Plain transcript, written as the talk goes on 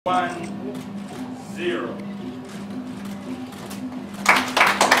1-0.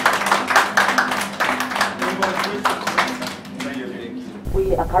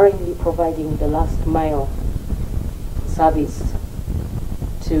 We are currently providing the last mile service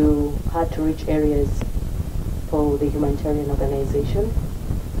to hard-to-reach areas for the humanitarian organization,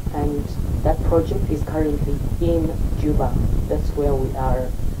 and that project is currently in Juba. That's where we are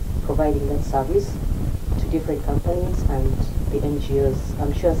providing that service to different companies and the NGOs.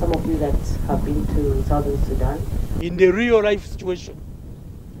 I'm sure some of you that have been to Southern Sudan. In the real life situation,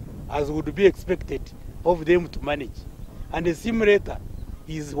 as would be expected of them to manage. And the simulator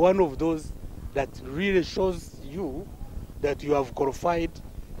is one of those that really shows you that you have qualified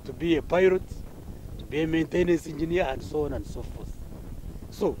to be a pilot, to be a maintenance engineer, and so on and so forth.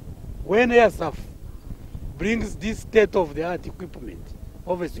 So when AirSAF brings this state-of-the-art equipment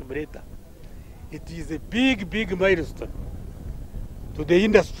of a simulator, it is a big, big milestone to the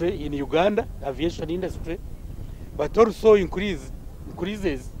industry in Uganda, aviation industry, but also increases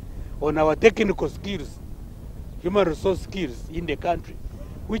on our technical skills, human resource skills in the country,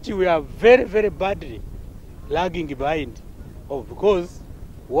 which we are very, very badly lagging behind of, because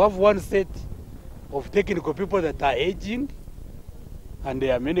we have one set of technical people that are aging, and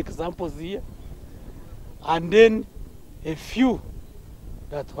there are many examples here, and then a few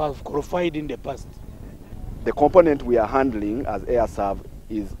that have qualified in the past. The component we are handling as AirSAF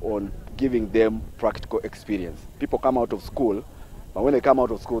is on giving them practical experience. People come out of school, but when they come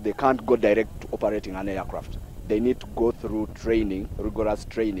out of school, they can't go direct to operating an aircraft. They need to go through training, rigorous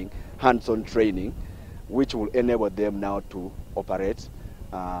training, hands-on training, which will enable them now to operate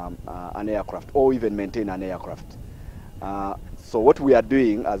an aircraft or even maintain an aircraft. So what we are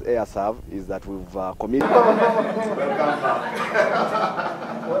doing as AirSAF is that we've committed. Welcome back.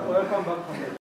 Welcome back.